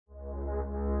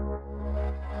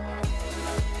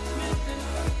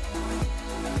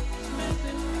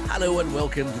Hello and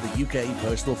welcome to the UK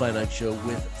Personal Finance Show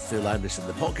with Phil Anderson,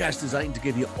 the podcast designed to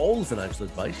give you all the financial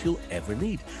advice you'll ever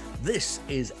need. This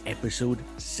is episode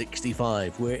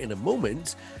 65, where in a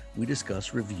moment we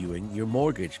discuss reviewing your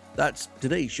mortgage. That's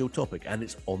today's show topic, and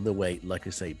it's on the way, like I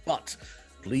say. But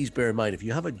please bear in mind, if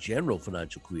you have a general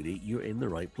financial query, you're in the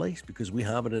right place, because we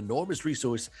have an enormous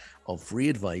resource of free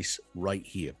advice right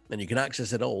here. And you can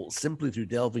access it all simply through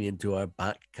delving into our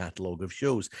back catalogue of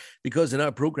shows. Because in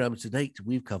our programs to date,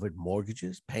 we've covered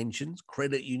mortgages, pensions,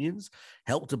 credit unions,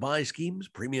 help to buy schemes,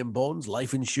 premium bonds,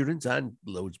 life insurance, and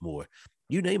loads more.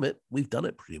 You name it, we've done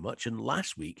it pretty much. And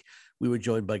last week, we were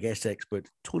joined by guest expert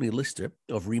Tony Lister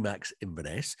of Remax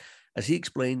Inverness as he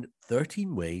explained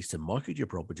 13 ways to market your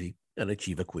property and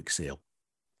achieve a quick sale.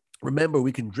 Remember,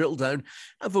 we can drill down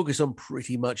and focus on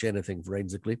pretty much anything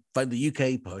forensically. Find the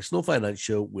UK Personal Finance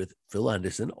Show with Phil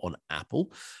Anderson on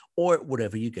Apple or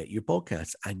wherever you get your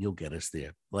podcasts, and you'll get us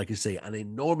there. Like I say, an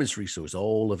enormous resource,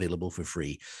 all available for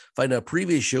free. Find our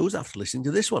previous shows after listening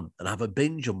to this one and have a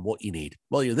binge on what you need.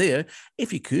 While you're there,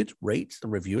 if you could, rate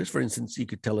and review us. For instance, you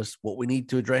could tell us what we need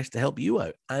to address to help you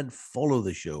out, and follow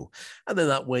the show. And then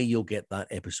that way you'll get that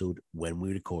episode when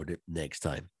we record it next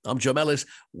time. I'm John Ellis.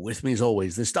 With me as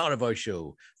always, the star of our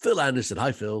show, Phil Anderson.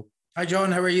 Hi, Phil. Hi,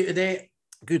 John. How are you today?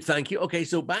 Good, thank you. Okay,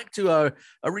 so back to our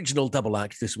original double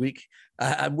act this week,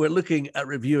 and we're looking at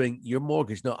reviewing your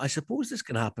mortgage. Now, I suppose this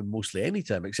can happen mostly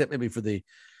anytime, except maybe for the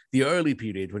early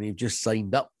period when you've just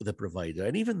signed up with a provider.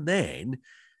 And even then,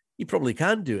 you probably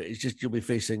can do it. It's just you'll be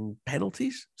facing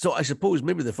penalties. So I suppose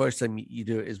maybe the first time you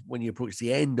do it is when you approach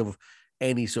the end of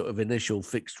any sort of initial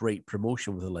fixed rate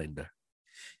promotion with a lender.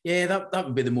 Yeah, that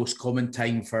would be the most common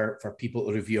time for people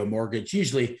to review a mortgage,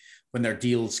 usually when their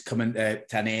deal's coming to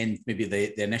an end, maybe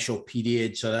the initial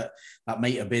period. So that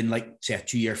might have been like, say, a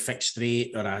 2-year fixed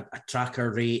rate or a tracker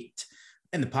rate.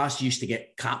 In the past, you used to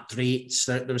get capped rates.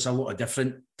 There was a lot of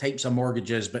different types of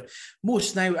mortgages, but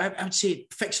most now, I would say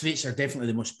fixed rates are definitely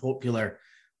the most popular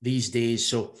these days.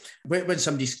 So when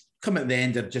somebody's come at the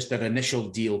end of just their initial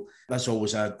deal, that's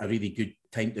always a really good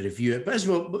time to review it. But as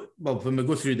well, when we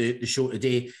go through the show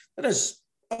today, there is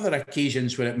other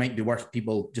occasions where it might be worth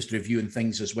people just reviewing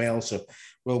things as well. So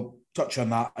we'll touch on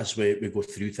that as we go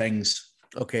through things.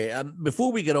 Okay,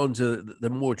 before we get on to the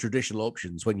more traditional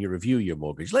options when you review your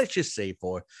mortgage, let's just say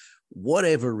for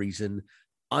whatever reason,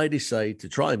 I decide to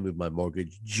try and move my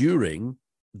mortgage during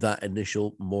that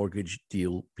initial mortgage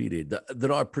deal period.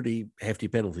 There are pretty hefty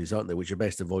penalties, aren't there, which are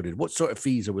best avoided. What sort of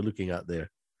fees are we looking at there?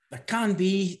 There can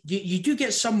be. You do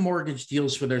get some mortgage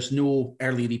deals where there's no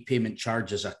early repayment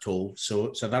charges at all.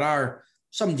 So there are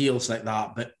some deals like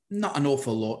that, but not an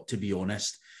awful lot, to be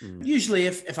honest. Usually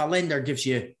if a lender gives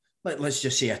you, let's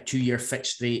just say a 2-year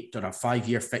fixed rate or a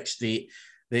 5-year fixed rate,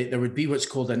 there would be what's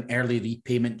called an early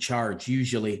repayment charge,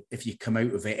 usually if you come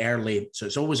out of it early. So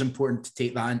it's always important to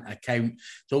take that into account.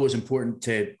 It's always important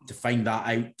to find that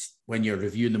out when you're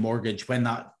reviewing the mortgage, when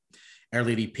that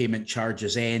early repayment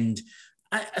charges end.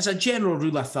 As a general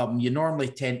rule of thumb, you normally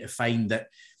tend to find that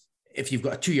if you've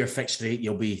got a 2-year fixed rate,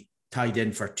 you'll be tied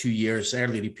in for 2 years,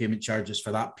 early repayment charges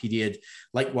for that period.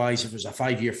 Likewise, if it was a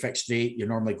 5-year fixed rate, you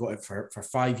normally got it for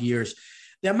 5 years.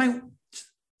 The amount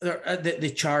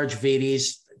the charge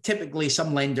varies. Typically,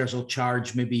 some lenders will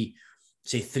charge maybe,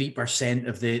 say, 3%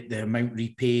 of the amount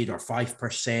repaid or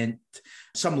 5%.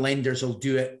 Some lenders will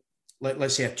do it,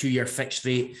 let's say a 2-year fixed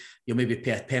rate, you'll maybe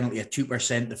pay a penalty of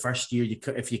 2% the first year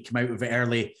if you come out of it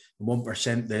early, and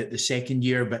 1% the second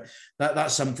year. But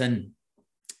that's something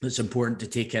that's important to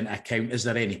take into account. Is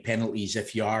there any penalties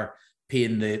if you are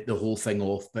paying the whole thing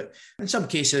off? But in some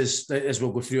cases, as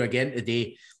we'll go through again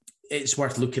today, it's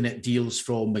worth looking at deals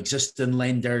from existing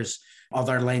lenders,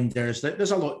 other lenders.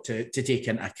 There's a lot to take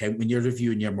into account when you're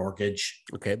reviewing your mortgage.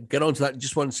 Okay, get on to that in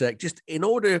just one sec. Just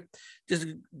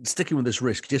sticking with this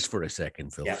risk just for a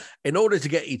second, Phil. Yeah. In order to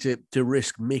get you to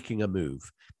risk making a move,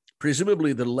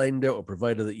 presumably the lender or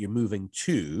provider that you're moving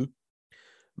to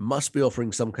must be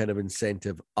offering some kind of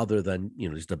incentive other than,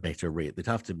 just a better rate. They'd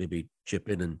have to maybe chip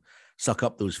in and suck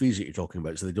up those fees that you're talking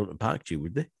about so they don't impact you,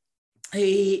 would they?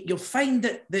 You'll find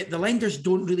that the lenders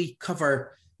don't really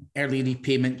cover early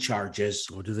repayment charges.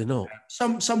 Or do they not?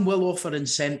 Some will offer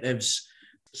incentives.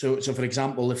 So for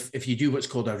example, if you do what's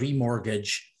called a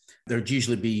remortgage, there'd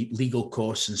usually be legal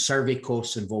costs and survey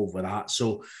costs involved with that.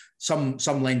 So some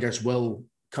lenders will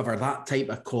cover that type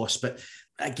of cost. But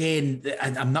again,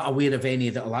 I'm not aware of any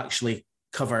that will actually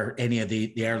cover any of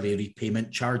the early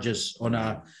repayment charges on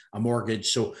a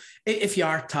mortgage. So if you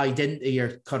are tied into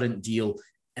your current deal,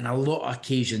 in a lot of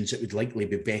occasions, it would likely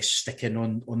be best sticking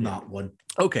on that one.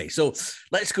 Okay, so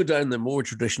let's go down the more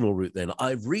traditional route then.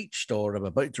 I'm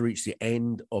about to reach the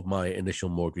end of my initial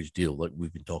mortgage deal, like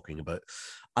we've been talking about.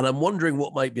 And I'm wondering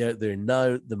what might be out there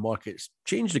now. The market's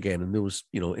changed again in those,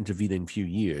 intervening few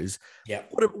years. Yeah.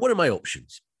 What are my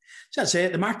options? So that's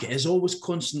it. The market is always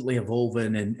constantly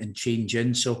evolving and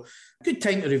changing. So a good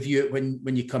time to review it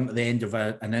when you come to the end of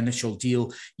an initial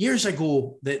deal. Years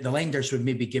ago, the lenders would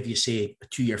maybe give you, say, a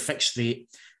 2-year fixed rate,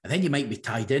 and then you might be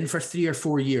tied in for 3 or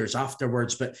 4 years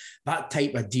afterwards. But that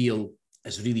type of deal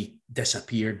has really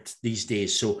disappeared these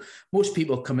days. So most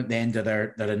people come at the end of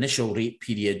their initial rate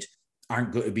period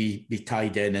aren't going to be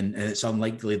tied in, and it's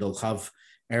unlikely they'll have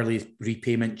early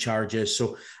repayment charges.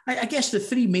 So I guess the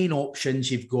 3 main options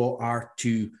you've got are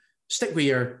to stick with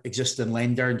your existing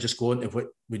lender and just go into what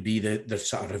would be the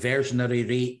sort of reversionary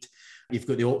rate. You've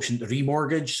got the option to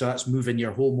remortgage. So that's moving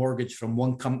your whole mortgage from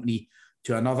one company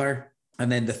to another. And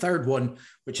then the third one,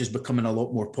 which is becoming a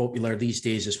lot more popular these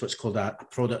days, is what's called a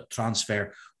product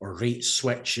transfer or rate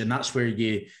switch. And that's where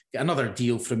you get another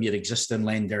deal from your existing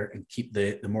lender and keep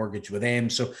the mortgage with them.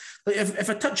 So if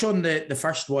I touch on the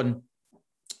first one,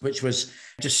 which was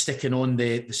just sticking on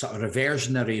the sort of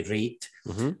reversionary rate.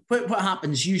 Mm-hmm. What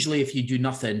happens usually if you do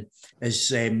nothing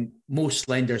is most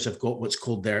lenders have got what's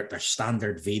called their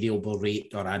standard variable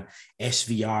rate, or an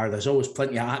SVR. There's always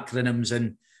plenty of acronyms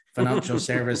in financial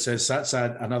services. That's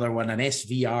another one, an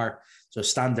SVR, so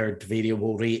standard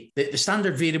variable rate. The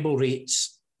standard variable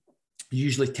rates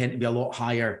usually tend to be a lot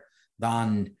higher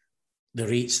than the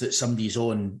rates that somebody's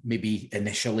on maybe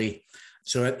initially.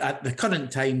 So at the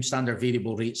current time, standard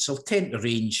variable rates will tend to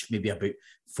range maybe about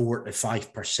 4 to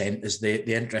 5% is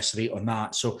the interest rate on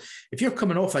that. So if you're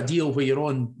coming off a deal where you're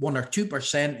on 1 or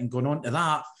 2% and going on to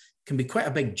that, can be quite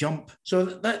a big jump. So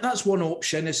that's one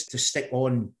option, is to stick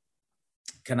on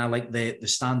kind of like the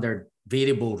standard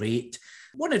variable rate.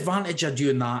 One advantage of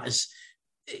doing that is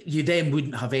you then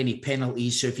wouldn't have any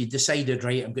penalties. So if you decided,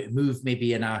 right, I'm going to move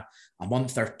maybe in a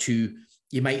month or two,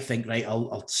 you might think, right,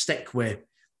 I'll stick with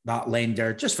that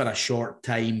lender just for a short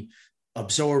time,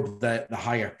 absorb the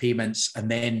higher payments, and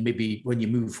then maybe when you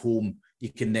move home, you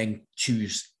can then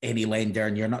choose any lender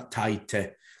and you're not tied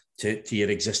to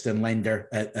your existing lender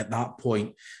at that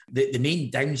point. The main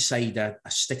downside of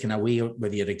sticking away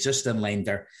with your existing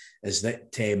lender is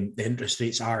that the interest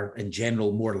rates are in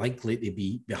general more likely to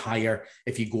be higher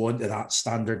if you go into that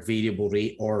standard variable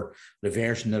rate or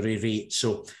reversionary rate.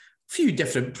 So a few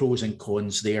different pros and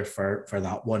cons there for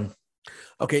that one.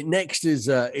 Okay, next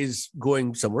is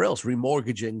going somewhere else,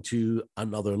 remortgaging to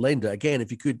another lender. Again, if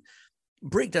you could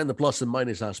break down the plus and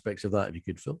minus aspects of that, if you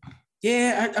could, Phil.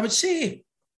 Yeah, I would say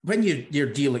when your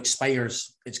deal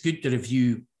expires, it's good to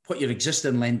review what your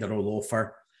existing lender will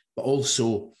offer, but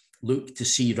also look to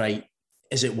see, right,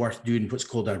 is it worth doing what's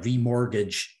called a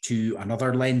remortgage to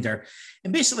another lender?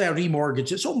 And basically a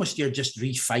remortgage, it's almost you're just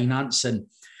refinancing.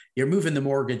 You're moving the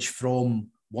mortgage from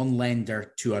one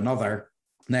lender to another.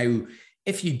 Now,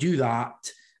 if you do that,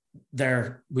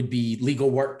 there would be legal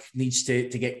work needs to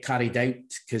get carried out,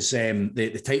 because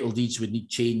the title deeds would need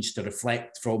change to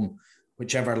reflect from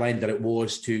whichever lender it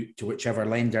was to whichever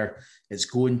lender it's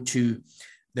going to.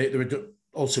 There would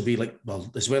also be,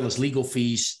 as well as legal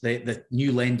fees, the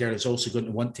new lender is also going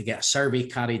to want to get a survey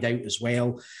carried out as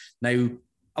well. Now,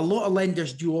 a lot of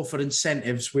lenders do offer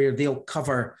incentives where they'll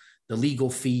cover the legal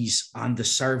fees and the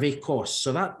survey costs.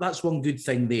 So that's one good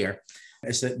thing there,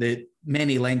 is that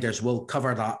many lenders will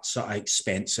cover that sort of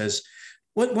expenses.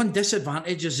 One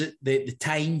disadvantage is that the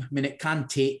time. I mean, it can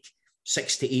take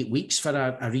 6 to 8 weeks for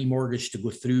a remortgage to go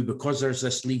through, because there's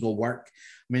this legal work.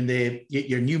 I mean,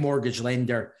 your new mortgage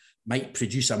lender might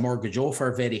produce a mortgage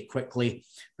offer very quickly,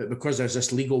 but because there's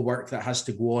this legal work that has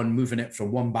to go on, moving it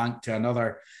from one bank to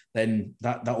another, then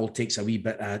that all takes a wee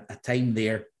bit of time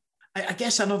there. I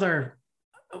guess another,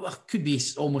 could be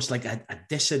almost like a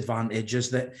disadvantage, is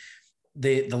that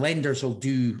the lenders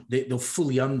they'll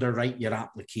fully underwrite your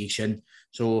application.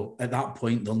 So at that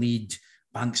point, they'll need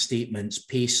bank statements,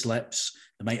 pay slips.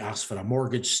 They might ask for a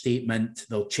mortgage statement.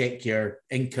 They'll check your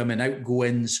income and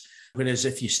outgoings. Whereas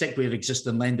if you stick with your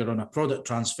existing lender on a product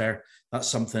transfer, that's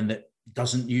something that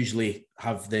doesn't usually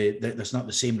have there's not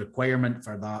the same requirement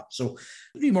for that. So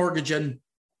remortgaging,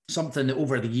 something that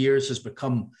over the years has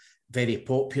become very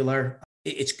popular.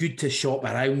 It's good to shop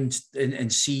around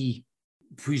and see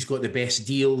who's got the best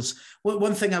deals.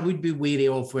 One thing I would be wary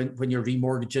of when you're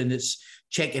remortgaging is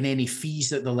checking any fees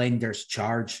that the lenders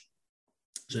charge.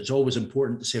 So it's always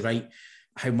important to say, right,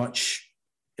 how much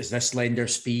is this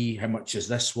lender's fee? How much is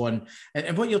this one?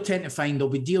 And what you'll tend to find, there'll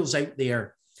be deals out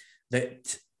there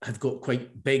that have got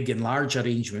quite big and large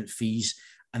arrangement fees,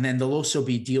 And then there'll also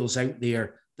be deals out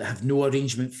there that have no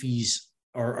arrangement fees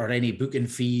or any booking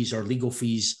fees or legal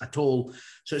fees at all.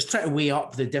 So it's trying to weigh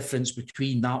up the difference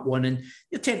between that one. And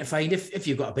you tend to find if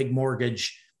you've got a big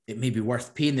mortgage, it may be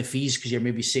worth paying the fees because you're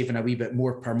maybe saving a wee bit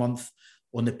more per month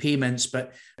on the payments.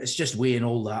 But it's just weighing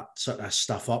all that sort of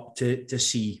stuff up to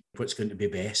see what's going to be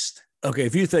best. Okay, a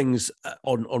few things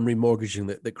on remortgaging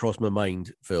that crossed my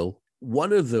mind, Phil.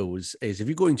 One of those is if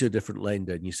you're going to a different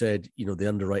lender and you said, they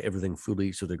underwrite everything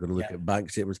fully, so they're going to look at bank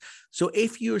statements. So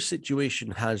if your situation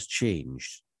has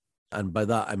changed, and by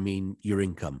that I mean your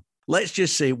income, let's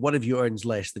just say one of you earns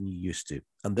less than you used to,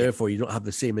 and therefore you don't have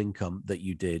the same income that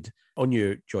you did on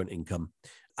your joint income,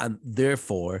 and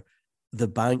therefore the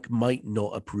bank might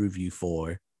not approve you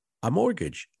for a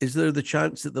mortgage. Is there the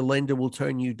chance that the lender will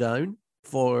turn you down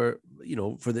for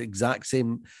the exact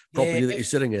same property that you're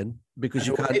sitting in because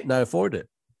you can't now afford it?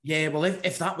 Yeah, well,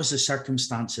 if that was the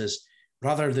circumstances,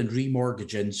 rather than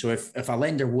remortgaging, so if a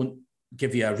lender won't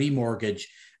give you a remortgage,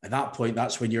 at that point,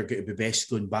 that's when you're going to be best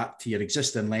going back to your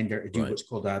existing lender to do what's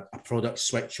called a product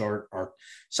switch, or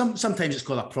sometimes it's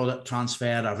called a product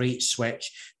transfer, a rate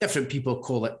switch. Different people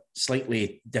call it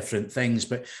slightly different things,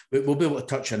 but we'll be able to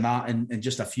touch on that in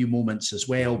just a few moments as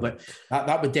well. But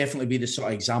that would definitely be the sort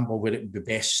of example where it would be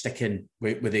best sticking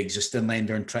with the existing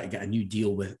lender and try to get a new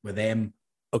deal with them.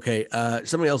 Okay,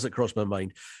 something else that crossed my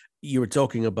mind. You were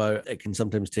talking about it can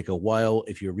sometimes take a while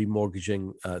if you're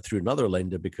remortgaging through another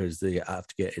lender because they have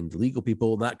to get in the legal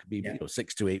people, and that could be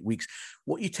 6 to 8 weeks.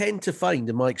 What you tend to find,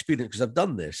 in my experience, because I've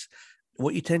done this,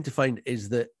 what you tend to find is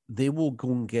that they will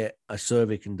go and get a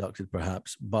survey conducted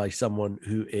perhaps by someone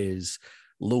who is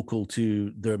local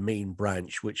to their main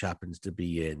branch, which happens to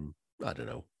be in, I don't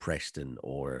know, Preston,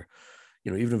 or,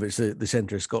 even if it's the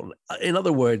centre of Scotland. In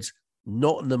other words,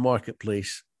 not in the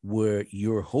marketplace where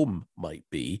your home might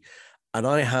be. And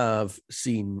I have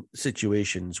seen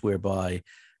situations whereby,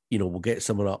 we'll get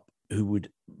someone up who would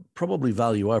probably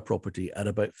value our property at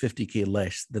about 50K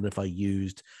less than if I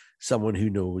used someone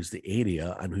who knows the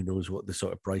area and who knows what the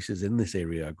sort of prices in this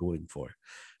area are going for.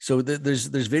 So there's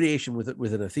variation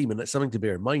within a theme, and that's something to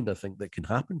bear in mind, I think, that can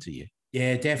happen to you.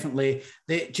 Yeah, definitely.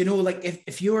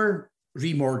 If you're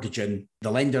remortgaging,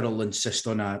 the lender will insist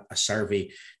on a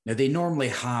survey. Now, they normally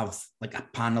have like a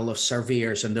panel of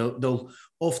surveyors, and they'll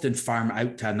often farm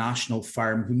out to a national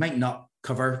firm who might not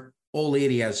cover all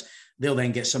areas. They'll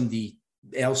then get somebody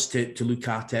else to look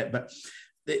at it. But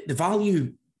the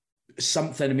value is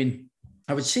something,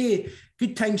 I would say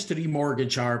good times to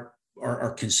remortgage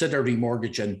or consider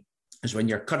remortgaging is when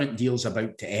your current deal's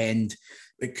about to end.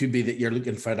 It could be that you're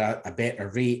looking for a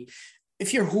better rate.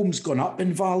 If your home's gone up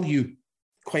in value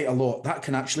quite a lot, that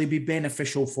can actually be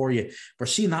beneficial for you. We're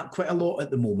seeing that quite a lot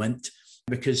at the moment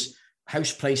because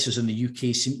house prices in the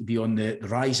UK seem to be on the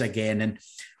rise again. And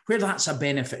where that's a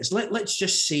benefit is, let's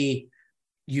just say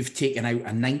you've taken out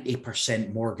a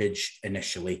 90% mortgage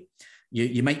initially.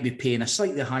 You might be paying a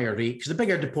slightly higher rate because the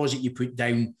bigger deposit you put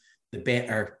down, the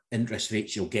better interest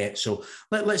rates you'll get. So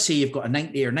let's say you've got a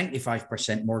 90 or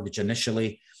 95% mortgage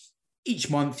initially.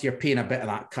 Each month you're paying a bit of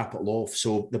that capital off,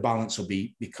 so the balance will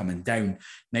be coming down.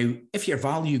 Now, if your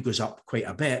value goes up quite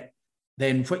a bit,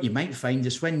 then what you might find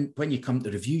is when you come to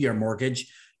review your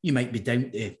mortgage, you might be down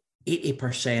to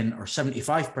 80% or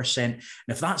 75%. And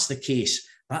if that's the case,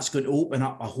 that's going to open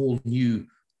up a whole new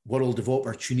world of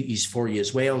opportunities for you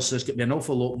as well. So there's going to be an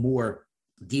awful lot more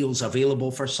deals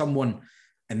available for someone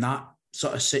in that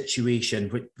sort of situation,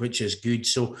 which is good.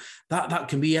 So that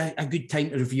can be a good time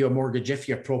to review a mortgage if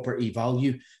your property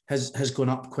value has gone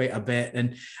up quite a bit.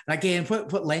 And again,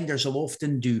 what lenders will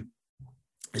often do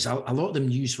is a lot of them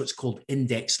use what's called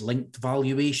index-linked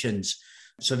valuations.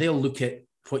 So they'll look at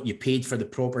what you paid for the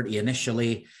property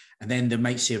initially, and then they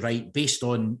might say, right, based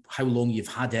on how long you've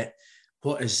had it,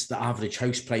 what is the average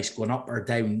house price going up or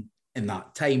down in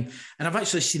that time? And I've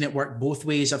actually seen it work both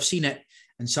ways. I've seen it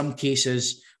in some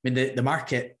cases. The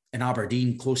market in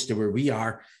Aberdeen, close to where we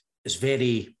are, is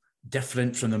very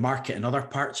different from the market in other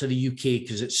parts of the UK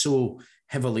because it's so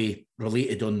heavily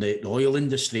related on the oil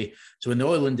industry. So when the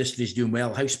oil industry is doing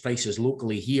well, house prices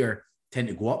locally here tend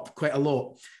to go up quite a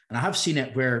lot. And I have seen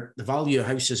it where the value of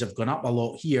houses have gone up a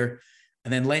lot here,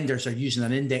 and then lenders are using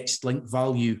an index-linked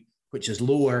value, which is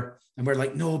lower. And we're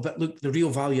like, no, but look, the real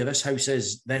value of this house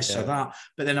is this or that.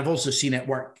 But then I've also seen it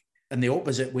work in the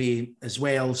opposite way as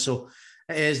well. So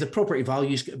it is, the property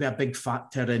value is going to be a big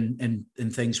factor in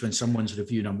things when someone's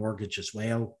reviewing a mortgage as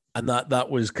well. And that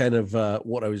was kind of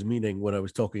what I was meaning when I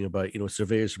was talking about,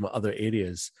 surveyors from other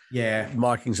areas,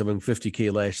 marking something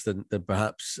 50K less than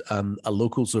perhaps a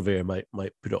local surveyor might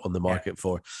put it on the market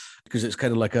for, because it's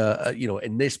kind of like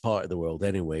in this part of the world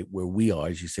anyway, where we are,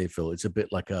 as you say, Phil, it's a bit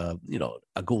like a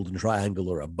golden triangle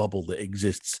or a bubble that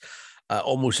exists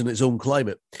almost in its own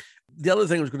climate. The other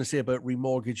thing I was going to say about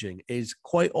remortgaging is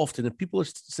quite often if people are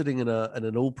sitting in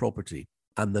an old property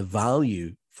and the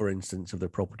value, for instance, of their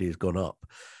property has gone up,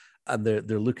 and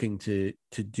they're looking to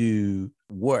do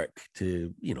work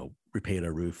to, repair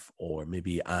a roof or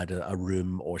maybe add a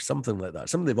room or something like that,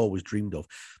 something they've always dreamed of,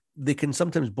 they can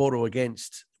sometimes borrow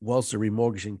against whilst they're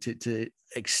remortgaging to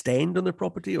extend on their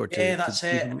property or to... Yeah, that's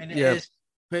it. I mean, it is.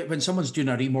 When someone's doing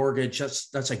a remortgage,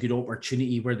 that's a good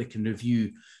opportunity where they can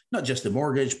review not just the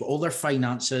mortgage, but all their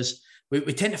finances. We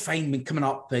tend to find when coming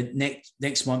up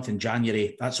next month in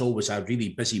January, that's always a really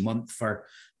busy month for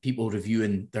people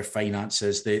reviewing their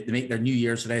finances. They make their New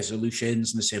Year's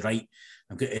resolutions and they say, right,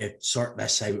 I'm going to sort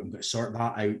this out, I'm going to sort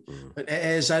that out. But it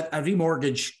is a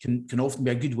remortgage can often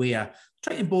be a good way of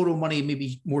trying to borrow money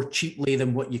maybe more cheaply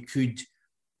than what you could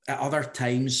at other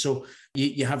times. So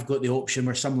you have got the option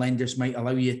where some lenders might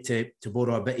allow you to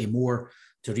borrow a bit more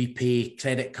to repay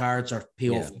credit cards or pay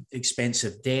off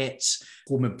expensive debts.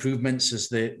 Home improvements is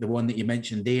the one that you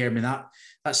mentioned there. I mean,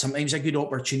 that's sometimes a good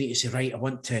opportunity to say, right, I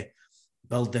want to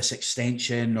build this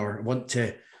extension or I want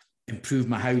to improve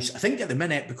my house. I think at the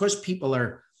minute, because people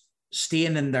are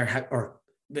staying in their house, or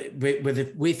with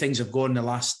the way things have gone the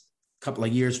last couple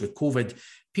of years with COVID,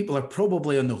 people are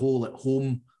probably on the whole at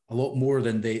home a lot more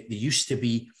than they used to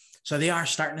be. So they are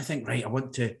starting to think, right, I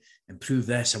want to improve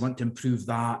this, I want to improve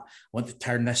that, I want to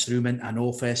turn this room into an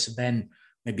office, and then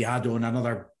maybe add on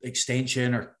another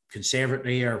extension or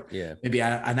conservatory, or maybe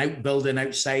an outbuilding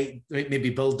outside, maybe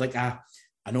build like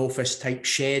an office type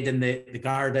shed in the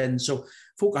garden. So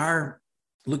folk are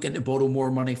looking to borrow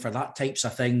more money for that types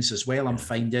of things as well, I'm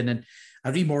finding. And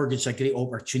a remortgage is a great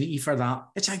opportunity for that.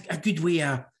 It's a good way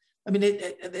of, I mean,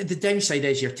 the downside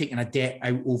is you're taking a debt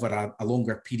out over a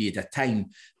longer period of time,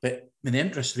 but the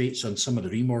interest rates on some of the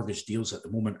remortgage deals at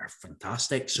the moment are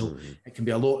fantastic. So it can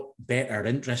be a lot better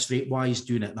interest rate wise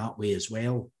doing it that way as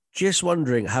well. Just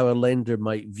wondering how a lender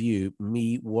might view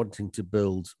me wanting to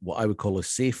build what I would call a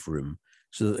safe room,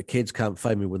 so that the kids can't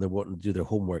find me when they're wanting to do their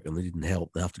homework and they didn't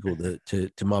help. They have to go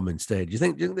to mum instead. Do you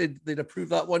think they'd approve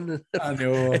that one? I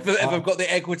know. if I've got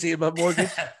the equity in my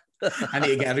mortgage. I need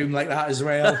to get a room like that as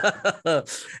well.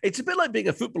 It's a bit like being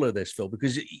a footballer, this, Phil,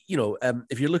 because,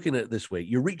 if you're looking at it this way,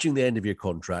 you're reaching the end of your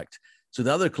contract. So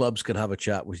the other clubs can have a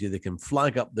chat with you. They can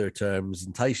flag up their terms,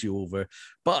 entice you over.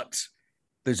 But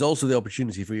there's also the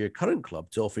opportunity for your current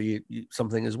club to offer you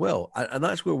something as well. And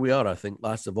that's where we are, I think,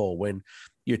 last of all, when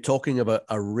you're talking about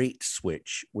a rate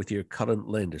switch with your current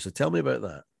lender. So tell me about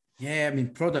that. Yeah, I mean,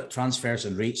 product transfers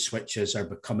and rate switches are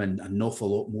becoming an awful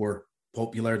lot more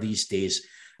popular these days.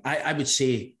 I would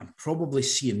say I'm probably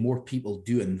seeing more people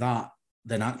doing that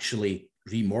than actually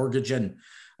remortgaging.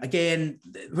 Again,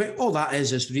 all that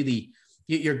is really,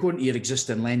 you're going to your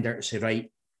existing lender to say,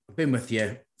 right, I've been with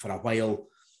you for a while.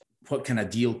 What kind of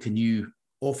deal can you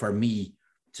offer me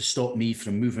to stop me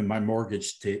from moving my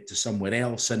mortgage to somewhere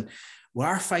else? And we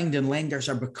are finding lenders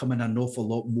are becoming an awful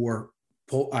lot more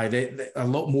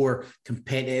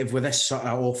competitive with this sort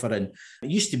of offering. It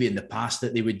used to be in the past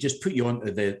that they would just put you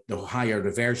onto the higher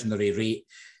reversionary rate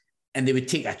and they would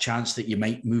take a chance that you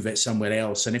might move it somewhere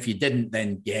else. And if you didn't,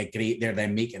 then yeah, great, they're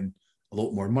then making a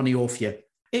lot more money off you.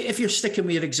 If you're sticking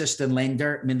with your existing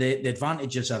lender, I mean, the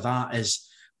advantages of that is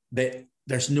that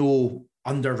there's no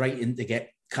underwriting to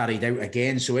get carried out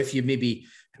again. So if you maybe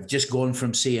have just gone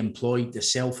from, say, employed to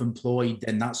self-employed,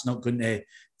 then that's not going to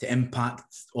impact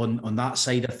on that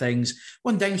side of things.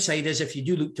 One downside is if you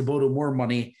do look to borrow more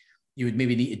money, you would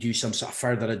maybe need to do some sort of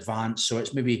further advance. So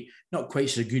it's maybe not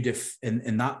quite so good if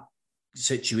in that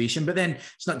situation. But then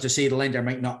it's not to say the lender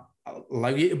might not allow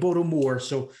you to borrow more.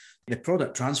 So the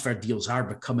product transfer deals are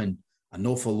becoming an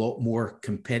awful lot more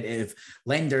competitive.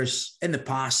 Lenders in the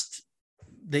past,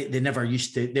 they never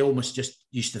used to, they almost just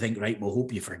used to think, right, we'll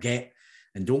hope you forget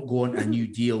and don't go on a new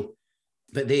deal.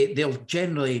 But they'll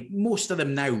generally, most of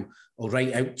them now will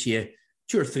write out to you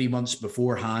 2 or 3 months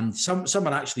beforehand. Some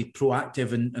are actually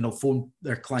proactive and will phone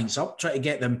their clients up, try to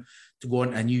get them to go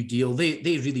on a new deal. They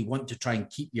really want to try and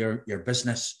keep your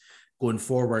business going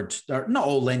forward. Not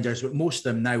all lenders, but most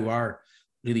of them now are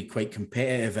really quite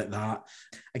competitive at that.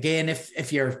 Again,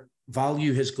 if your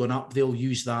value has gone up, they'll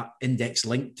use that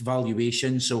index-linked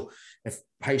valuation. So if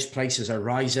house prices are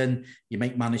rising, you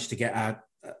might manage to get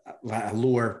a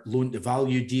lower loan to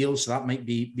value deal. So that might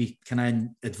be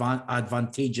kind of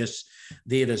advantageous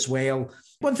there as well.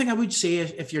 One thing I would say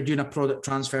if you're doing a product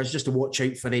transfer is just to watch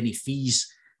out for any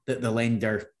fees that the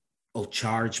lender will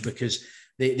charge, because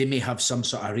they may have some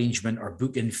sort of arrangement or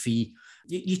booking fee.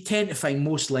 You tend to find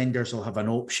most lenders will have an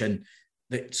option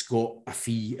that's got a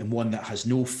fee and one that has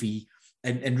no fee.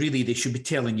 And really, they should be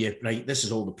telling you, right, this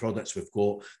is all the products we've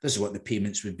got, this is what the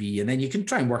payments would be. And then you can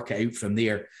try and work it out from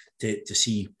there to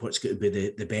see what's going to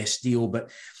be the best deal.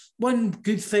 But one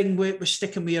good thing with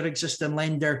sticking with your existing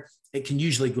lender, it can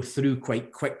usually go through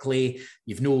quite quickly.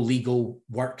 You've no legal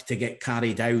work to get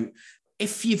carried out.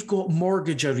 If you've got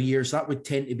mortgage arrears, that would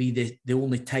tend to be the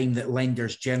only time that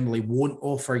lenders generally won't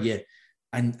offer you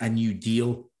a new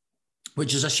deal,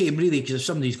 which is a shame, really, because if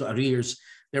somebody's got arrears,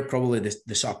 they're probably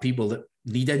the sort of people that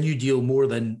need a new deal more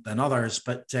than others.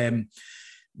 But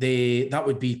that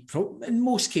would be, in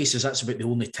most cases, that's about the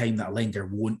only time that a lender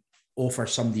won't offer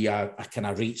somebody a kind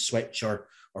of rate switch or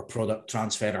product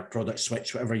transfer or product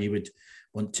switch, whatever you would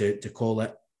want to call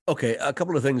it. Okay, a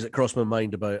couple of things that cross my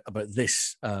mind about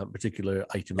this particular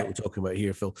item that we're talking about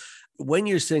here, Phil. When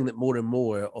you're saying that more and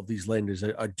more of these lenders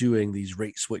are doing these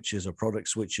rate switches or product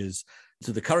switches,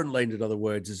 so the current lender, in other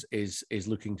words, is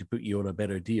looking to put you on a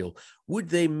better deal, would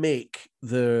they make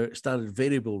the standard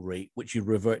variable rate, which you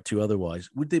revert to otherwise,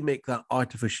 would they make that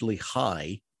artificially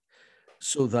high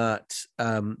so that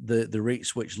the rate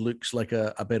switch looks like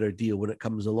a better deal when it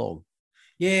comes along?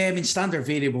 Yeah, I mean, standard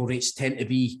variable rates tend to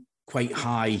be quite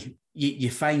high. You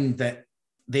find that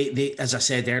they, as I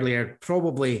said earlier,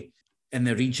 probably in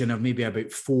the region of maybe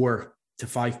about 4 to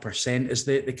 5% is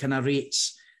the kind of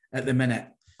rates at the minute.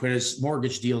 Whereas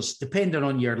mortgage deals, depending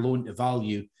on your loan to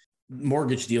value,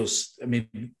 mortgage deals, I mean,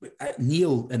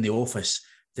 Neil in the office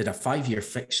did a 5-year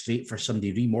fixed rate for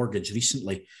somebody remortgaged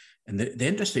recently, and the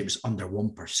interest rate was under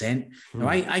 1%. Now,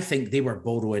 I think they were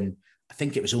borrowing, I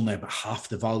think it was only about half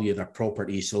the value of their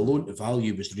property. So loan to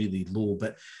value was really low,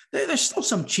 but there's still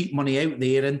some cheap money out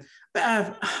there.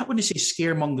 But I wouldn't say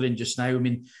scaremongering just now. I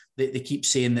mean, they keep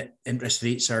saying that interest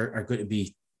rates are going to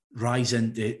be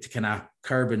rising to kind of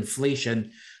curb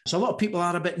inflation. So a lot of people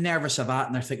are a bit nervous of that.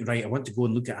 And they're thinking, right, I want to go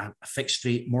and look at a fixed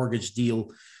rate mortgage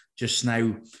deal just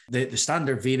now. The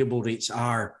standard variable rates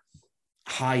are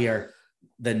higher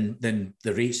than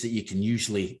the rates that you can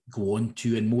usually go on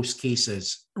to in most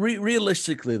cases.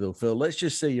 Realistically, though, Phil, let's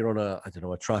just say you're on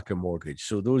a tracker mortgage.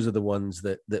 So those are the ones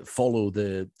that follow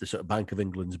the sort of Bank of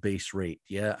England's base rate,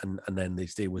 yeah, and then they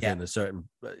stay within a certain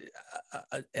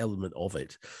element of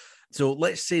it. So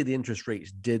let's say the interest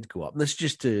rates did go up. And this is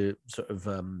just to sort of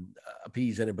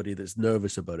appease anybody that's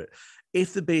nervous about it.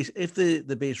 If the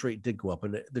base rate did go up,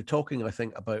 and they're talking, I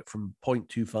think, about from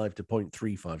 0.25 to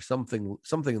 0.35,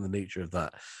 something in the nature of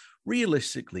that.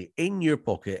 Realistically, in your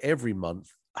pocket every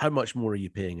month, how much more are you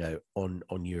paying out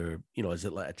on your, is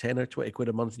it like a 10 or 20 quid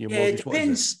a month in your mortgage? It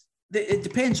depends. It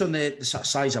depends on the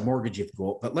size of mortgage you've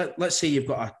got. But let's say you've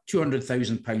got a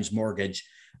 £200,000 mortgage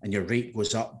and your rate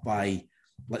goes up by,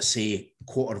 let's say,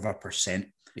 0.25%.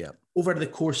 Yeah. Over the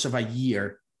course of a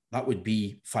year, that would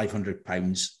be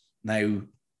 £500. Now,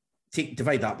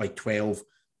 divide that by 12.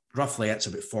 Roughly, it's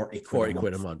about 40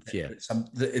 quid a month. Yeah. So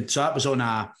that was on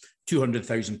a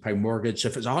 £200,000 mortgage. So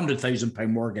if it's a £100,000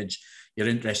 mortgage, your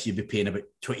interest, you'd be paying about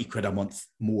 20 quid a month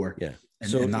more. Yeah.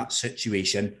 In that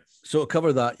situation. So to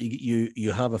cover that,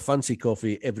 you have a fancy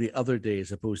coffee every other day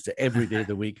as opposed to every day of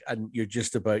the week, and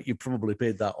you probably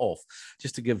paid that off,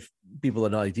 just to give people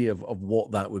an idea of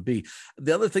what that would be.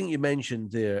 The other thing you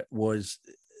mentioned there was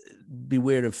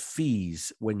beware of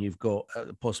fees when you've got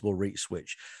a possible rate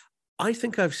switch. I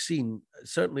think I've seen,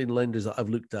 certainly in lenders that I've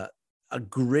looked at, a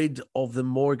grid of the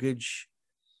mortgage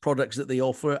products that they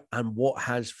offer and what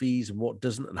has fees and what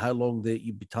doesn't, and how long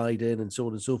you'd be tied in and so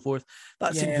on and so forth.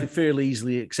 That seems to be fairly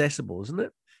easily accessible, isn't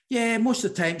it? Yeah, most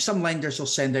of the time. Some lenders will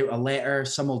send out a letter,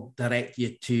 some will direct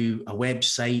you to a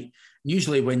website.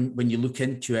 Usually when you look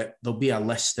into it, there'll be a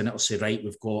list and it'll say, right,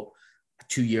 we've got a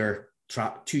 2-year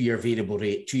variable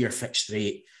rate, 2-year fixed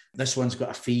rate. This one's got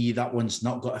a fee, that one's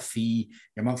not got a fee.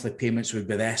 Your monthly payments would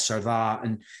be this or that.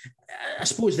 And I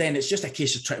suppose then it's just a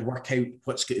case of trying to work out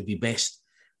what's going to be best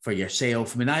for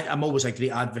yourself. I mean, I'm always a great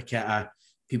advocate of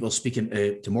people speaking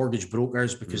to mortgage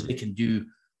brokers, because they can do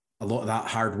a lot of that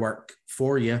hard work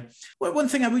for you. Well, one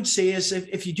thing I would say is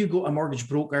if you do go to a mortgage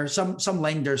broker, some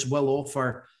lenders will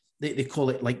offer, they call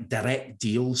it like direct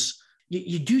deals.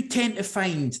 You do tend to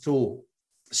find, though,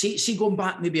 see going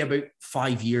back maybe about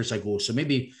 5 years ago, so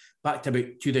maybe back to about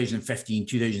 2015,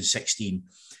 2016,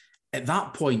 at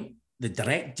that point, the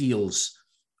direct deals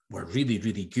were really,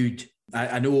 really good.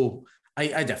 I know I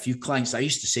had a few clients that I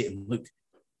used to say to them, look,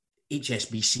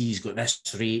 HSBC's got this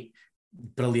rate,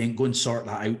 brilliant, go and sort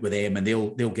that out with them, and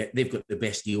they've got the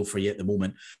best deal for you at the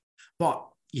moment. But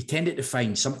you tended to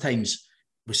find sometimes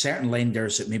with certain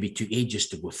lenders it maybe took ages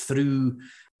to go through,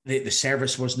 the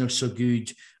service wasn't so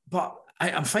good. But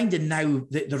I'm finding now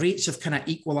that the rates have kind of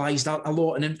equalised a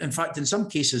lot. And in fact, in some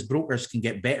cases, brokers can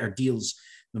get better deals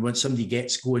than when somebody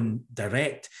gets going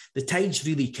direct. The tide's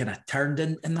really kind of turned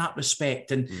in that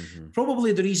respect. And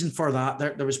probably the reason for that,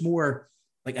 there was more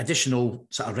like additional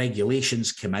sort of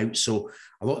regulations came out. So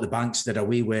a lot of the banks did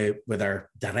away with their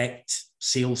direct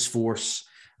sales force.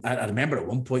 I remember at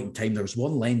one point in time, there was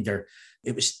one lender,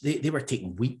 it was they were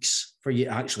taking weeks for you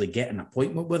to actually get an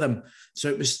appointment with them. So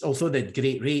it was, although they had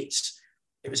great rates,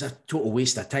 it was a total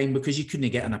waste of time because you couldn't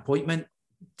get an appointment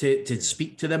to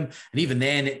speak to them. And even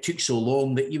then, it took so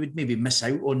long that you would maybe miss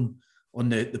out on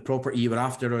the property you were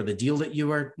after or the deal that you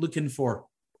were looking for.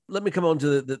 Let me come on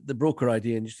to the broker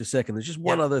idea in just a second. There's just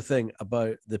one other thing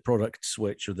about the product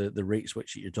switch or the rate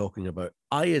switch that you're talking about.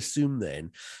 I assume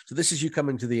then, so this is you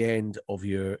coming to the end of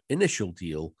your initial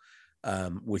deal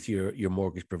with your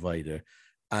mortgage provider,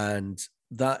 and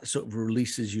that sort of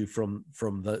releases you from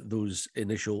those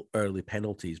initial early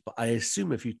penalties. But I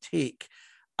assume if you take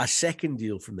a second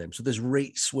deal from them, so this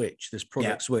rate switch, this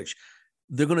product switch,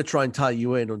 they're going to try and tie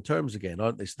you in on terms again,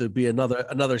 aren't they? So there'll be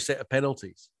another set of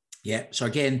penalties. Yeah. So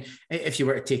again, if you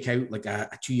were to take out like a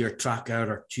 2-year tracker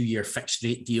or 2-year fixed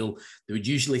rate deal, they would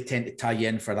usually tend to tie you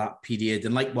in for that period.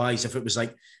 And likewise, if it was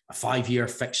like a 5-year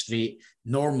fixed rate,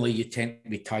 normally you tend to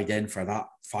be tied in for that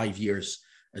 5 years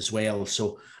as well.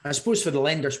 So I suppose for the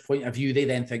lender's point of view, they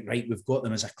then think, right, we've got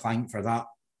them as a client for that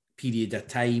period of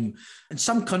time. In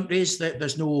some countries,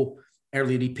 there's no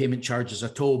early repayment charges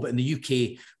at all. But in the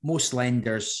UK, most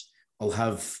lenders will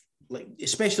have, like,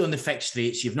 especially on the fixed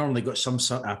rates, you've normally got some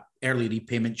sort of early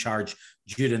repayment charge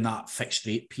during that fixed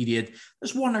rate period.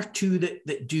 There's one or two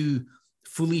that do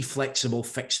fully flexible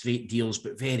fixed rate deals,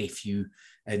 but very few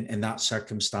in that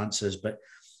circumstances. But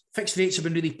fixed rates have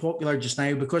been really popular just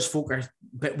now because folk are a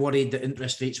bit worried that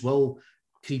interest rates will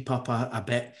creep up a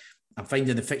bit. I'm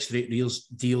finding the fixed rate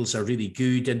deals are really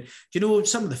good. And, you know,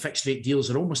 some of the fixed rate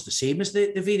deals are almost the same as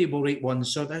the variable rate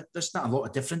ones. So there's not a lot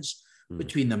of difference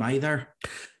between them either.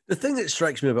 The thing that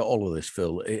strikes me about all of this,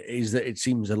 Phil, is that it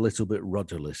seems a little bit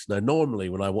rudderless. Now, normally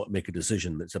when I want to make a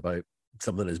decision that's about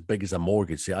something as big as a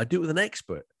mortgage, say, I do it with an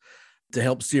expert to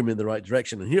help steer me in the right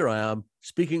direction. And here I am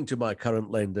speaking to my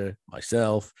current lender,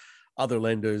 myself, other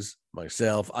lenders,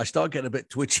 myself. I start getting a bit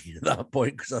twitchy at that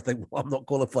point because I think, well, I'm not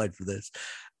qualified for this.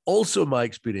 Also, in my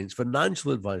experience,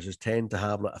 financial advisors tend to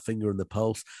have like a finger in the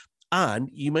pulse. And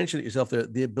you mentioned it yourself there,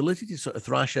 the ability to sort of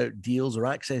thrash out deals or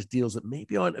access deals that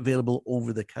maybe aren't available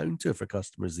over the counter for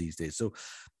customers these days. So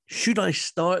should I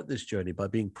start this journey by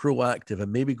being proactive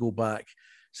and maybe go back,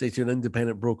 say, to an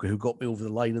independent broker who got me over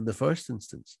the line in the first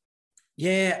instance?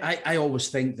 Yeah, I always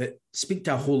think that speak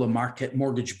to a whole of market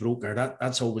mortgage broker.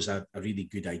 That's always a really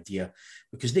good idea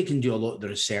because they can do a lot of the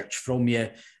research from you.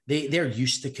 They're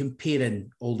used to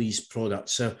comparing all these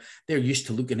products. So they're used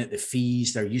to looking at the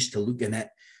fees. They're used to looking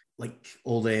at like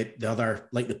all the other,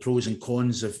 like the pros and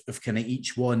cons of kind of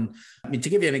each one. I mean, to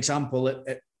give you an example,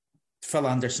 at Phil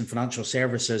Anderson Financial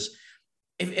Services,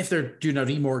 if they're doing a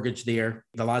remortgage there,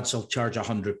 the lads will charge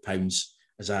 £100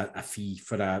 as a fee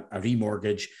for a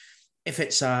remortgage. If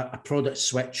it's a product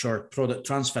switch or product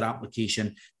transfer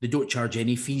application, they don't charge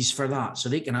any fees for that. So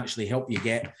they can actually help you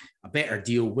get a better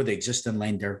deal with the existing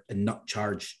lender and not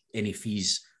charge any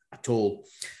fees at all.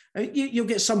 You'll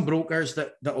get some brokers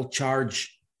that will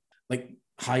charge like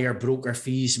higher broker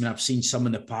fees. I mean, I've seen some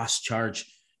in the past charge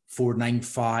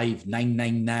 $495,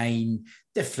 $999,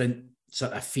 different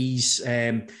sort of fees.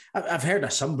 I've heard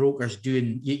of some brokers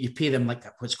doing, you pay them like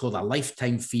what's called a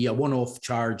lifetime fee, a one-off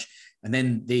charge, and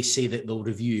then they say that they'll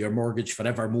review your mortgage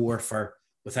forevermore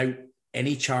without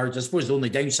any charge. I suppose the only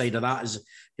downside of that is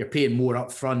you're paying more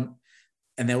up front.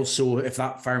 And also, if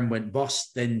that firm went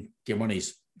bust, then your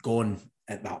money's gone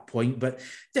at that point. But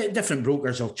different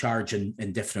brokers will charge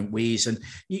in different ways. And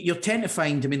you'll tend to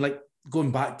find, I mean, like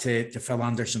going back to Phil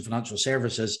Anderson Financial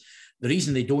Services, the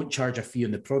reason they don't charge a fee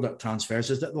on the product transfers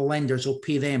is that the lenders will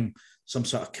pay them some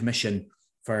sort of commission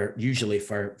usually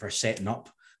for setting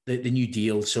up the new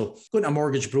deal. So going to a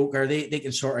mortgage broker, they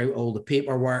can sort out all the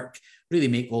paperwork, really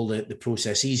make all the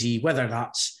process easy, whether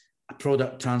that's a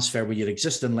product transfer with your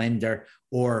existing lender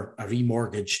or a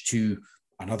remortgage to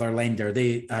another lender.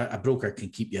 A broker can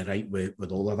keep you right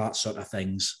with all of that sort of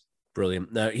things.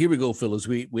 Brilliant. Now, here we go, Phil, as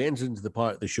we enter into the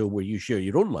part of the show where you share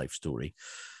your own life story.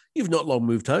 You've not long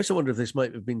moved house. I wonder if this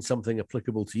might have been something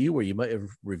applicable to you, where you might have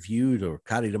reviewed or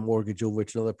carried a mortgage over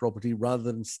to another property rather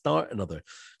than start another.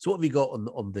 So what have you got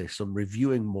on this, on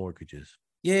reviewing mortgages?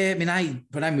 Yeah, I mean,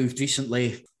 when I moved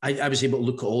recently, I was able to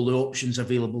look at all the options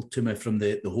available to me from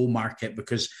the home market,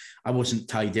 because I wasn't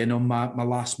tied in on my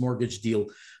last mortgage deal.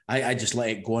 I just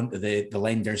let it go onto the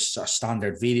lender's sort of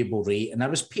standard variable rate, and I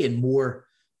was paying more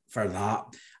for that.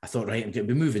 I thought, right, I'm going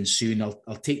to be moving soon.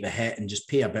 I'll take the hit and just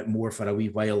pay a bit more for a wee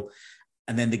while.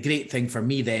 And then the great thing for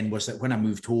me then was that when I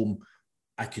moved home,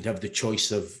 I could have the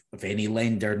choice of any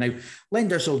lender. Now,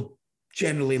 lenders will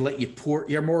generally let you port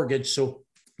your mortgage, so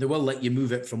they will let you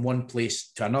move it from one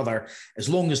place to another as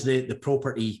long as the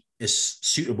property is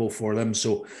suitable for them.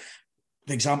 So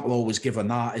the example I always give on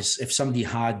that is if somebody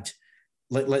had,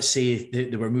 let's say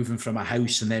they were moving from a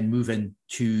house and then moving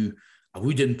to a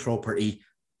wooden property,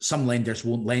 some lenders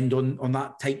won't lend on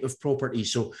that type of property.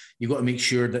 So you've got to make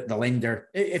sure that the lender,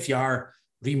 if you are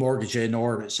remortgaging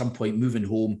or at some point moving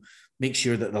home, make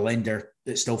sure that the lender,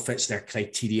 it still fits their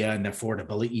criteria and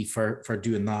affordability for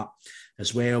doing that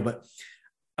as well. But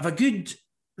I have a good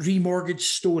remortgage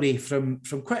story from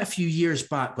quite a few years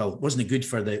back. Well, it wasn't good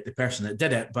for the person that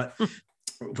did it, but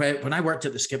when I worked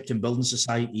at the Skipton Building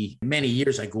Society many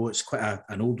years ago, it's quite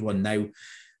an old one now,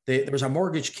 there was a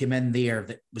mortgage came in there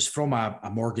that was from a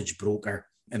mortgage broker.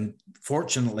 And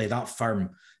fortunately, that firm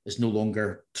is no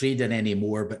longer trading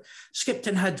anymore. But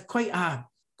Skipton had quite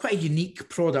a unique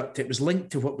product. It was linked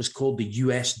to what was called the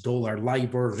US dollar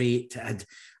LIBOR rate. It had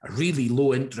a really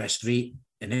low interest rate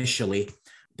initially,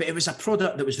 but it was a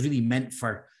product that was really meant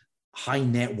for high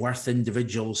net worth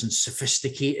individuals and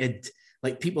sophisticated,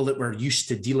 like people that were used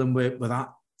to dealing with that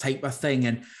type of thing.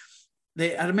 And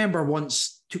I remember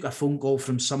once took a phone call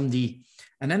from somebody,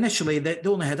 and initially they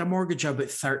only had a mortgage of about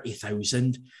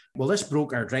 30,000. Well, this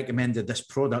broker had recommended this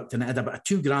product, and it had about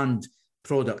a $2,000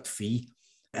 product fee.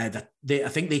 I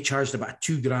think they charged about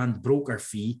a $2,000 broker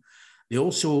fee. They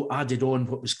also added on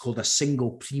what was called a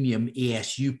single premium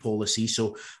ASU policy.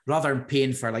 So rather than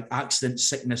paying for like accident,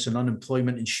 sickness, and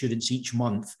unemployment insurance each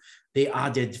month, they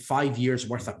added 5 years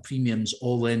worth of premiums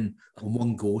all in on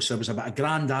one go. So it was about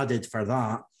 $1,000 added for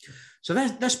that. So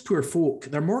this poor folk,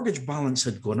 their mortgage balance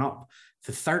had gone up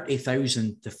from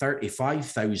 30,000 to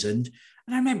 35,000.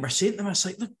 And I remember saying to them, I was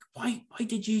like, look, why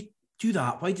did you do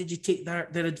that? Why did you take their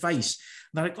advice?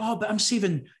 And they're like, oh, but I'm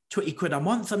saving 20 quid a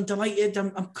month. I'm delighted.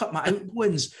 I'm cutting my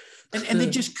outgoings. And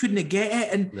they just couldn't get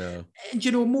it. And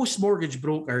you know, most mortgage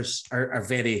brokers are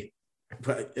very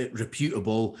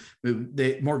reputable.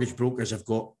 The mortgage brokers have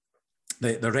got,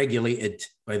 they're regulated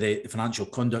by the Financial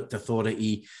Conduct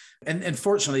Authority. And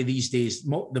unfortunately, these days,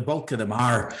 the bulk of them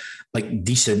are like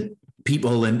decent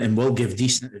people and will give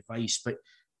decent advice. But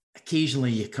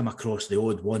occasionally you come across the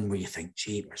odd one where you think,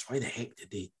 jeepers, why the heck did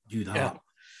they do that?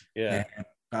 Yeah.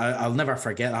 I'll never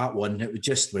forget that one. It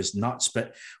just was nuts.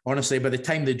 But honestly, by the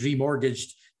time they'd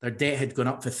remortgaged, their debt had gone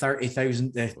up for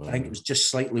 30,000. I think it was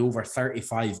just slightly over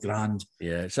 35,000.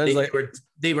 Yeah, it sounds like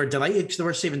they were delighted because they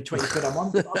were saving 20 quid a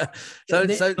month. In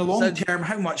the long term,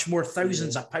 how much more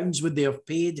thousands of pounds would they have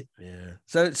paid? Yeah,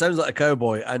 so it sounds like a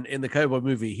cowboy. And in the cowboy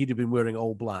movie, he'd have been wearing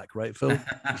all black, right, Phil?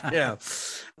 Yeah,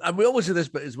 and we always do this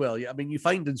bit as well. Yeah, I mean, you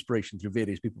find inspiration through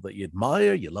various people that you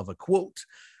admire. You love a quote.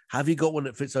 Have you got one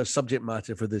that fits our subject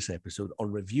matter for this episode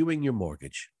on reviewing your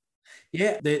mortgage?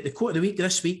 Yeah, the quote of the week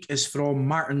this week is from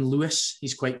Martin Lewis.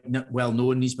 He's quite well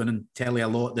known. He's been on telly a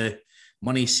lot, the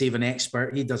money saving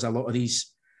expert. He does a lot of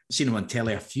these. I've seen him on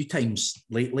telly a few times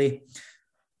lately.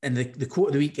 And the quote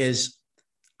of the week is,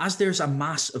 as there's a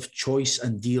mass of choice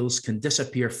and deals can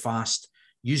disappear fast,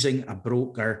 using a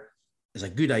broker is a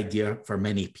good idea for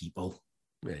many people.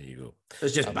 There you go.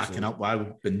 It's just backing up what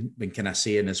I've been kind of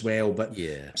saying as well. But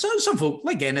yeah, so some folk,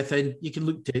 like anything, you can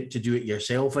look to do it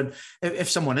yourself. And if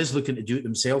someone is looking to do it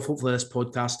themselves, hopefully this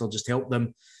podcast will just help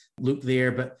them look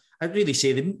there. But I'd really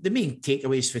say the main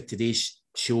takeaways for today's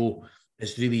show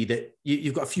is really that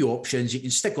you've got a few options. You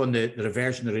can stick on the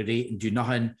reversionary rate and do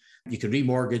nothing. You can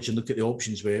remortgage and look at the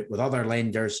options with other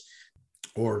lenders,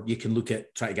 or you can look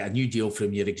at trying to get a new deal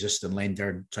from your existing lender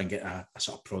and try and get a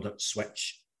sort of product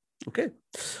switch. Okay.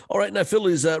 All right. Now, Phil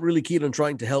is really keen on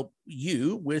trying to help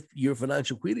you with your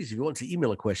financial queries. If you want to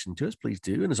email a question to us, please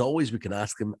do. And as always, we can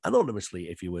ask them anonymously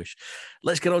if you wish.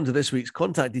 Let's get on to this week's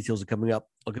contact details are coming up.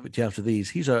 I'll give it to you after these.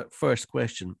 Here's our first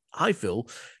question. Hi, Phil.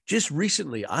 Just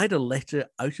recently, I had a letter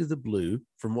out of the blue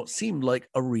from what seemed like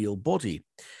a real body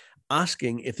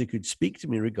asking if they could speak to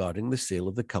me regarding the sale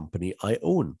of the company I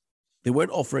own. They weren't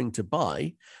offering to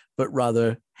buy, but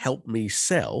rather help me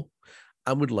sell,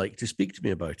 and would like to speak to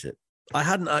me about it. I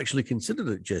hadn't actually considered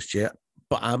it just yet,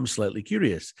 but I'm slightly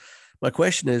curious. My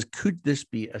question is, could this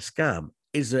be a scam?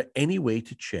 Is there any way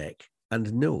to check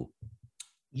and know?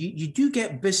 You do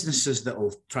get businesses that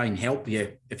will try and help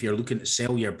you if you're looking to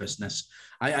sell your business.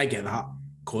 I get that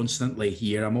constantly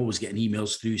here. I'm always getting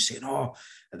emails through saying, oh,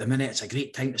 at the minute, it's a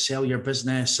great time to sell your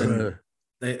business. And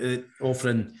they're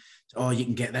offering, oh, you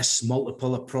can get this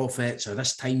multiple of profits or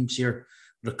this times your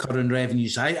recurring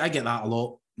revenues. I get that a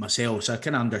lot myself, so I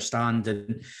can understand.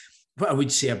 And what I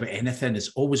would say about anything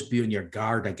is always be on your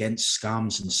guard against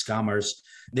scams and scammers.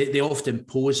 They often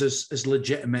pose as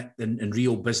legitimate and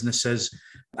real businesses.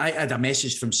 I had a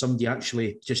message from somebody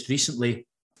actually just recently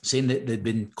saying that they'd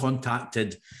been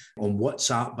contacted on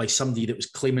WhatsApp by somebody that was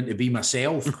claiming to be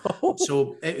myself.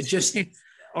 So it was just,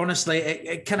 honestly,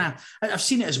 it kind of, I've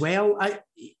seen it as well.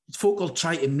 Folk will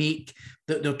try to make,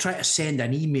 they'll try to send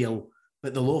an email,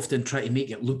 but they'll often try to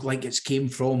make it look like it's came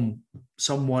from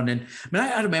someone. And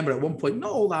I remember at one point,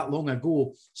 not all that long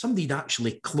ago, somebody had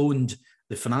actually cloned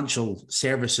the Financial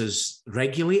Services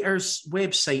Regulators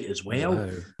website as well. Wow.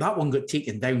 That one got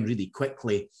taken down really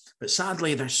quickly. But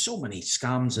sadly, there's so many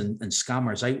scams and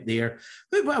scammers out there.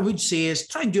 But what I would say is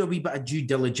try and do a wee bit of due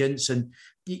diligence, and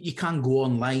you can go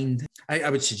online. I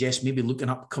would suggest maybe looking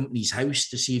up Companies House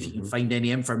to see if you can find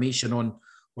any information on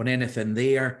anything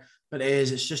there. But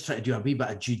it's just trying to do a wee bit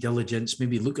of due diligence,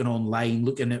 maybe looking online,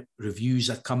 looking at reviews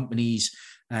of companies.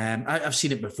 I've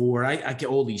seen it before. I get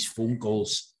all these phone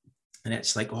calls and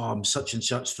it's like, oh, I'm such and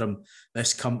such from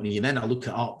this company. And then I look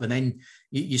it up and then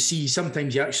you see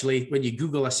sometimes you actually, when you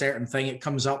Google a certain thing, it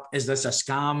comes up, is this a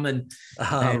scam? And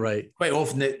right. Quite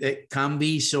often it can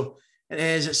be. So it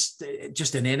is, it's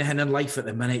just in anything in life at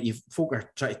the minute, folk are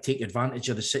trying to take advantage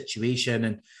of the situation.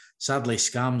 And sadly,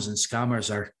 scams and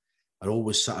scammers are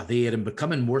always sort of there and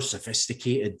becoming more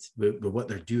sophisticated with what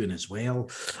they're doing as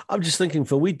well. I'm just thinking,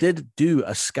 Phil, we did do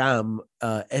a scam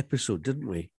episode, didn't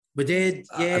we? We did,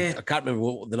 yeah. I can't remember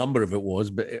what the number of it was,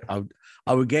 but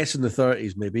I would guess in the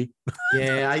 30s, maybe.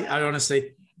 Yeah, I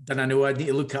honestly don't know. I need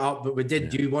to look it up, but we did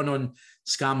do one on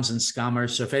scams and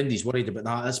scammers. So if anybody's worried about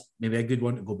that, that's maybe a good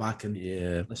one to go back and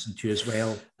listen to as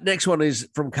well. Next one is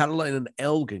from Caroline and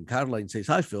Elgin. Caroline says,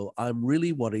 hi, Phil. I'm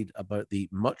really worried about the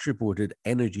much reported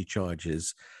energy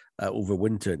charges over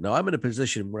winter. Now, I'm in a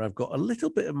position where I've got a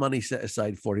little bit of money set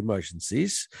aside for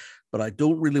emergencies, but I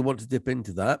don't really want to dip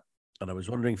into that. And I was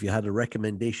wondering if you had a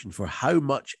recommendation for how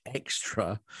much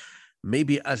extra,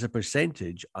 maybe as a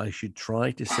percentage, I should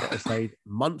try to set aside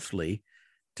monthly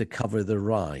to cover the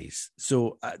rise.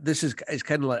 So this is, it's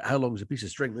kind of like how long's a piece of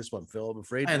string, this one, Phil, I'm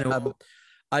afraid. I know.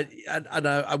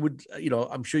 I would,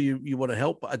 I'm sure you want to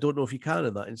help, but I don't know if you can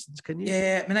in that instance, can you?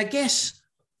 Yeah, I guess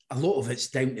a lot of it's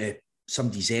down to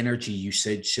somebody's energy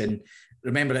usage. And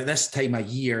remember, at this time of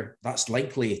year, that's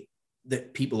likely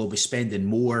that people will be spending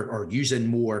more or using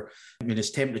more. As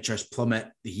temperatures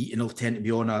plummet, the heating will tend to be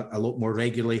on a lot more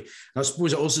regularly. And I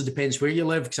suppose it also depends where you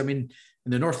live, because in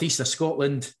the northeast of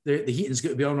Scotland, the heating's got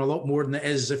to be on a lot more than it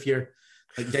is if you're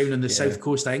like down on the south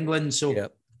coast of England. So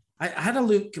I had a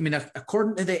look.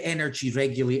 According to the energy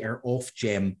regulator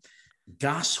Ofgem,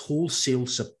 gas wholesale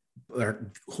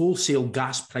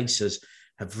gas prices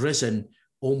have risen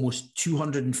almost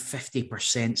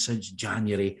 250% since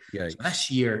January. So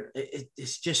this year,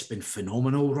 it's just been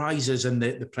phenomenal rises in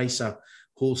the price of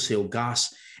wholesale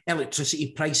gas.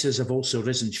 Electricity prices have also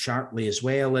risen sharply as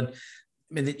well. And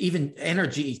even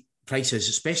energy prices,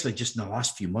 especially just in the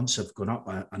last few months, have gone up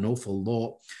an awful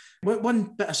lot.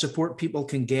 One bit of support people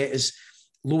can get is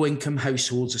low-income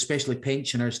households, especially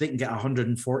pensioners. They can get a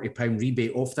 £140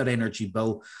 rebate off their energy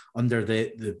bill under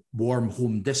the warm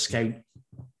home discount.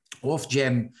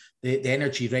 Ofgem, the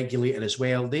energy regulator as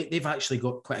well, they've actually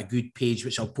got quite a good page,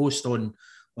 which I'll post on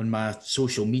my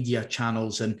social media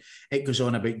channels, and it goes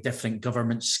on about different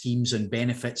government schemes and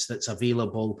benefits that's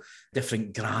available,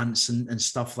 different grants and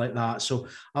stuff like that. So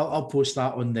I'll post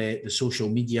that on the social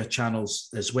media channels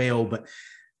as well, but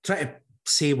try to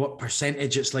say what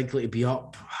percentage it's likely to be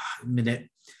up.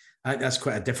 That's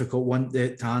quite a difficult one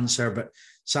to answer, but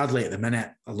sadly, at the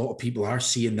minute, a lot of people are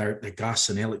seeing their gas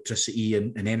and electricity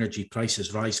and energy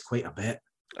prices rise quite a bit.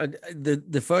 And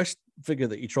the first figure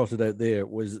that you trotted out there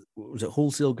was it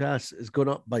wholesale gas has gone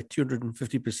up by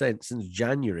 250% since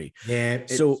January. Yeah.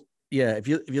 So if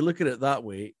you look at it that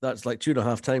way, that's like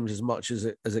 2.5 times as much as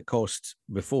it cost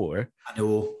before. I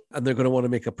know. And they're going to want to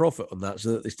make a profit on that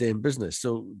so that they stay in business.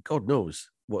 So God knows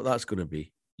what that's going to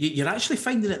be. You're actually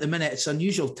finding at the minute, it's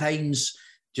unusual times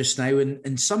just now,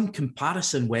 and some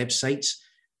comparison websites,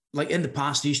 like in the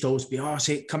past, they used to always be,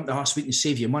 come to us, we can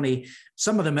save you money.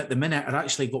 Some of them at the minute are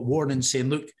actually got warnings saying,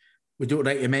 look, we don't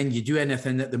recommend you do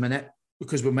anything at the minute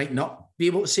because we might not be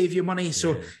able to save you money.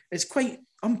 So it's quite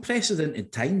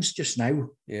unprecedented times just now.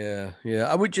 Yeah.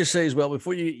 I would just say as well,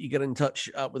 before you get in touch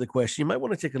with a question, you might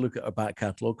want to take a look at our back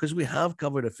catalogue, because we have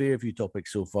covered a fair few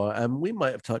topics so far, and we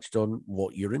might have touched on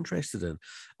what you're interested in.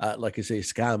 Like I say,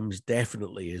 scams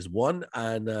definitely is one,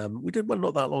 and we did one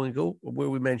not that long ago where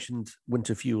we mentioned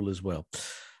winter fuel as well.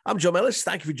 I'm John Ellis.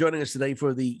 Thank you for joining us today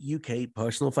for the UK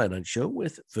Personal Finance Show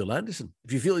with Phil Anderson.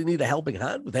 If you feel you need a helping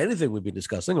hand with anything we've been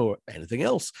discussing or anything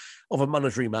else of a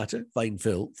monetary matter, find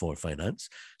Phil for finance.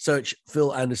 Search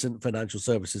Phil Anderson Financial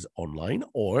Services online,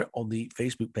 or on the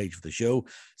Facebook page of the show,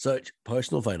 search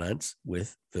Personal Finance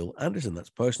with Phil Anderson.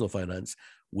 That's Personal Finance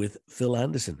with Phil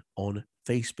Anderson on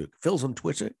Facebook. Phil's on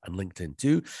Twitter and LinkedIn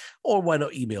too. Or why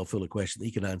not email Phil a question that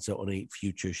he can answer on a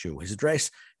future show. His address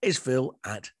is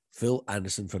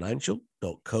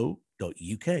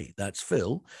phil@philandersonfinancial.co.uk. That's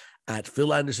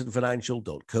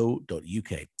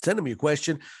phil@philandersonfinancial.co.uk. Send him your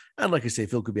question, and like I say,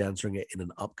 Phil could be answering it in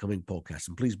an upcoming podcast.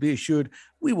 And please be assured,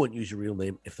 we won't use your real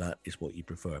name if that is what you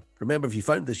prefer. Remember, if you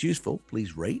found this useful,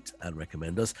 please rate and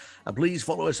recommend us. And please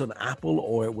follow us on Apple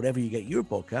or wherever you get your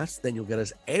podcasts. Then you'll get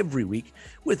us every week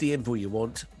with the info you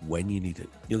want when you need it.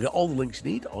 You'll get all the links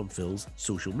you need on Phil's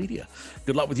social media.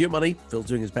 Good luck with your money. Phil's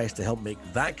doing his best to help make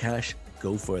that cash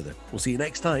go further. We'll see you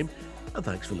next time, and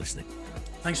thanks for listening.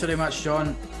 Thanks very much,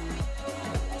 John.